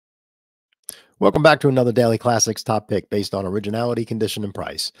Welcome back to another Daily Classics top pick based on originality, condition, and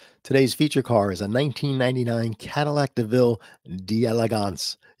price. Today's feature car is a 1999 Cadillac DeVille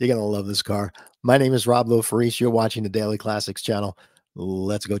d'Elegance. You're going to love this car. My name is Rob Lofaris. You're watching the Daily Classics channel.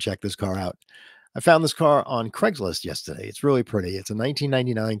 Let's go check this car out. I found this car on Craigslist yesterday. It's really pretty. It's a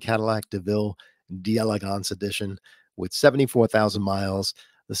 1999 Cadillac DeVille d'Elegance edition with 74,000 miles.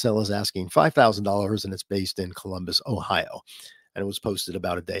 The seller's asking $5,000 and it's based in Columbus, Ohio. And it was posted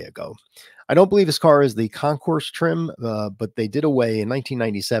about a day ago. I don't believe this car is the concourse trim, but they did away in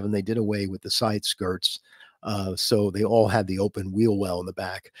 1997. They did away with the side skirts, so they all had the open wheel well in the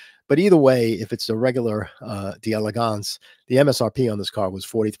back. But either way, if it's a regular d'Elegance, the MSRP on this car was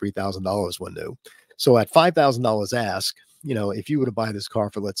 $43,000 when new. So at $5,000 ask, if you were to buy this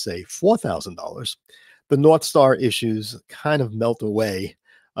car for, let's say, $4,000, the North Star issues kind of melt away,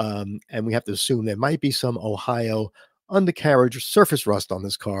 and we have to assume there might be some Ohio undercarriage or surface rust on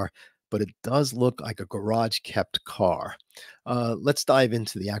this car, but it does look like a garage kept car. Let's dive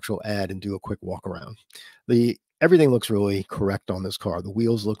into the actual ad and do a quick walk around. Everything looks really correct on this car. The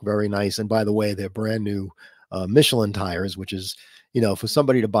wheels look very nice. And by the way, they're brand new Michelin tires, which is, for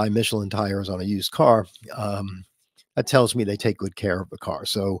somebody to buy Michelin tires on a used car, that tells me they take good care of the car.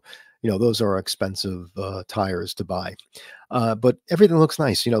 So, those are expensive tires to buy. But everything looks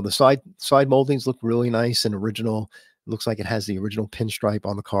nice. The side moldings look really nice and original. Looks like it has the original pinstripe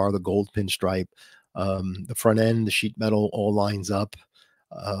on the car, the gold pinstripe. The front end, the sheet metal all lines up.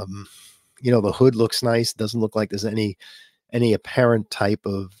 The hood looks nice. Doesn't look like there's any apparent type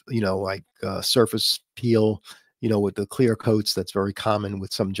of, surface peel, with the clear coats. That's very common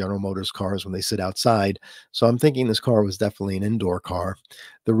with some General Motors cars when they sit outside. So I'm thinking this car was definitely an indoor car.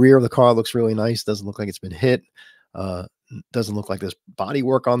 The rear of the car looks really nice. Doesn't look like it's been hit. Doesn't look like there's body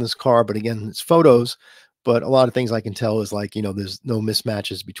work on this car, but again, it's photos. But a lot of things I can tell is there's no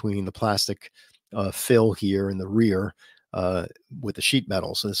mismatches between the plastic fill here in the rear with the sheet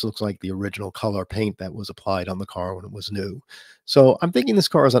metal. So this looks like the original color paint that was applied on the car when it was new. So I'm thinking this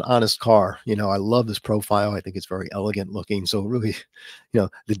car is an honest car. I love this profile. I think it's very elegant looking. So really, the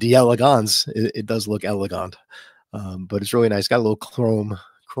d'Elegance, it does look elegant, but it's really nice. Got a little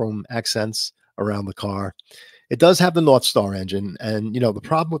chrome accents around the car. It does have the North Star engine. And, the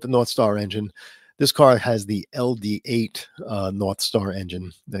problem with the North Star engine, this car has the LD8 North Star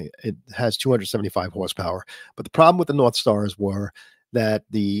engine. It has 275 horsepower. But the problem with the North Stars were that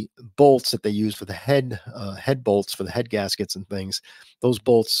the bolts that they use for the head bolts for the head gaskets and things, those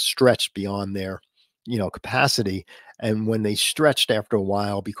bolts stretched beyond their capacity. And when they stretched after a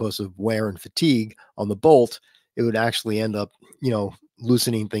while because of wear and fatigue on the bolt, it would actually end up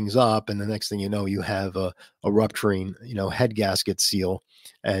loosening things up, and the next thing you know, you have a rupturing head gasket seal,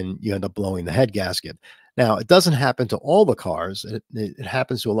 and you end up blowing the head gasket. Now, it doesn't happen to all the cars. It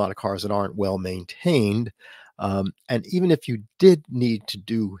happens to a lot of cars that aren't well maintained. And even if you did need to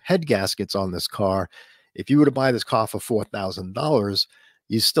do head gaskets on this car, if you were to buy this car for $4,000,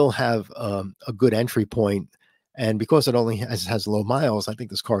 you still have a good entry point. And because it only has low miles, I think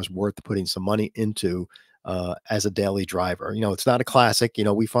this car is worth putting some money into as a daily driver. It's not a classic.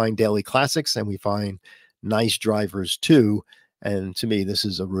 We find daily classics and we find nice drivers too. And to me, this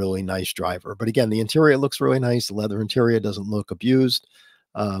is a really nice driver. But again, the interior looks really nice. The leather interior doesn't look abused.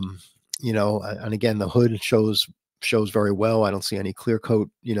 And again, the hood shows very well. I don't see any clear coat,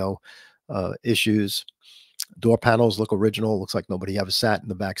 issues. Door panels look original. Looks like nobody ever sat in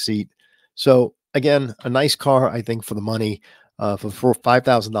the back seat. So again, a nice car, I think, for the money. For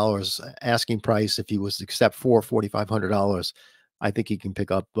 $5,000 asking price, if he was to accept $4,500, I think he can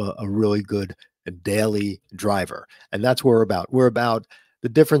pick up a really good daily driver. And that's what we're about. We're about the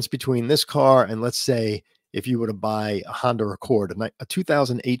difference between this car and, let's say, if you were to buy a Honda Accord, a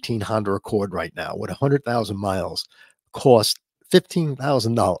 2018 Honda Accord right now with 100,000 miles, cost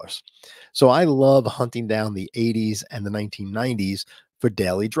 $15,000. So I love hunting down the 80s and the 1990s for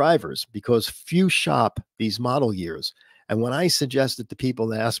daily drivers because few shop these model years. And when I suggest it to people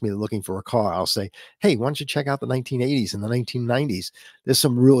that ask me they're looking for a car, I'll say, hey, why don't you check out the 1980s and the 1990s? There's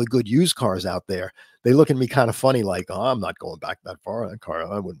some really good used cars out there. They look at me kind of funny, like, oh, I'm not going back that far.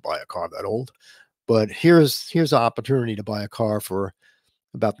 I wouldn't buy a car that old. But here's an opportunity to buy a car for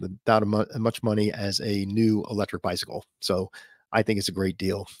about as much money as a new electric bicycle. So I think it's a great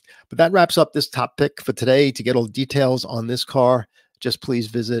deal. But that wraps up this top pick for today. To get all the details on this car, just please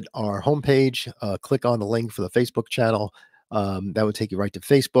visit our homepage, click on the link for the Facebook channel. That would take you right to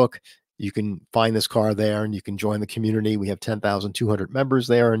Facebook. You can find this car there and you can join the community. We have 10,200 members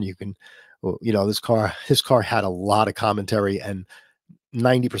there, and you can, this car had a lot of commentary and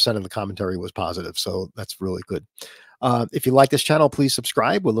 90% of the commentary was positive. So that's really good. If you like this channel, please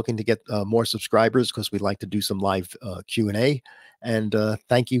subscribe. We're looking to get more subscribers because we'd like to do some live Q&A. And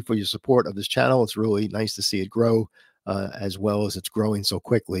thank you for your support of this channel. It's really nice to see it grow as well as it's growing so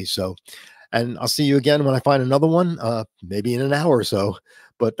quickly. So, and I'll see you again when I find another one, maybe in an hour or so.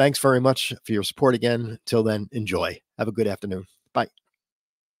 But thanks very much for your support again. Till then, enjoy. Have a good afternoon. Bye.